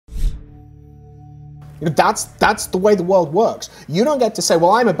You know, that's the way the world works. You don't get to say,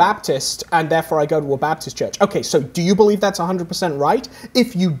 well, I'm a Baptist, and therefore I go to a Baptist church. Okay, so do you believe that's 100% right?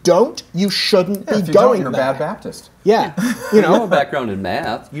 If you don't, you shouldn't be if you going don't, you're there. a bad Baptist. Yeah. You know, a background in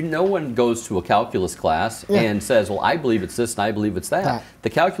math. No one goes to a calculus class and says, well, I believe it's this and I believe it's that. The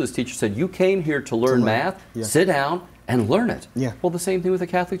calculus teacher said, you came here to learn math, sit down and learn it. Yeah. Well, the same thing with the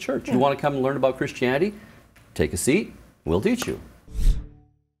Catholic Church. You want to come and learn about Christianity? Take a seat, we'll teach you.